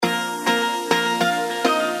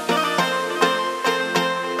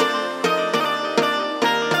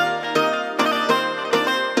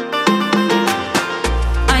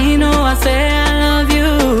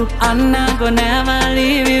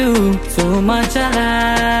much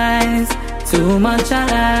lies, too much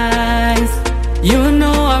lies. You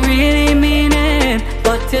know I really mean it,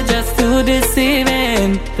 but you're just too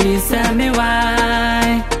deceiving. Please tell me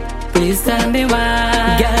why, please tell me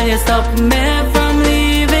why. Girl, you stop me from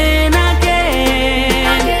leaving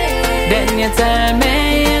again. Then you tell me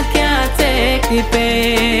you can't take the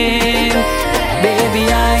pain. Baby,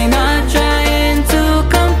 I'm not trying to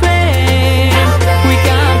complain. We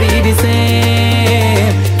can't be the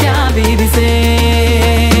same, can't be the same.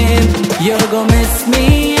 You're gonna miss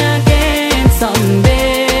me again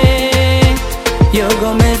someday. You're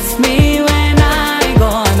gonna miss me when I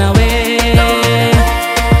gone away.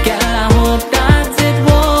 Girl, I hope that it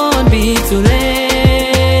won't be too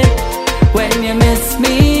late when you miss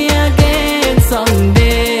me again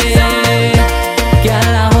someday.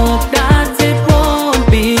 Girl, I hope that it won't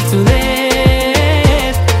be too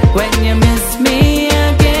late when you miss me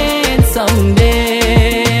again someday.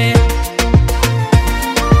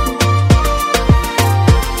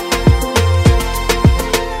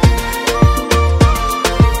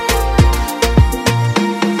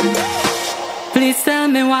 Please tell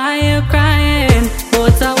me why you're crying.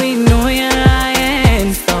 Both of we know you're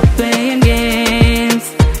lying. Stop playing games,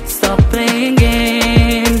 stop playing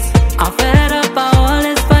games. I'm fed up of all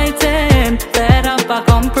this fighting, fed up of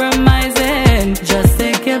compromising. Just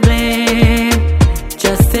take your blame,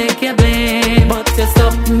 just take your blame. But you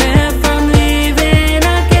stop me from leaving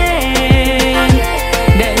again.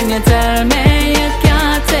 Then you tell me you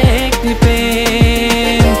can't take the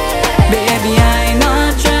pain. Baby, I'm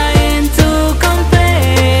not trying to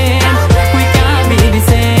complain. We can't be the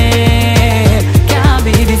same, can't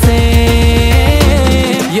be the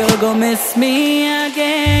same. You're gonna miss me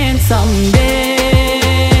again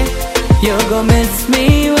someday. You're gonna miss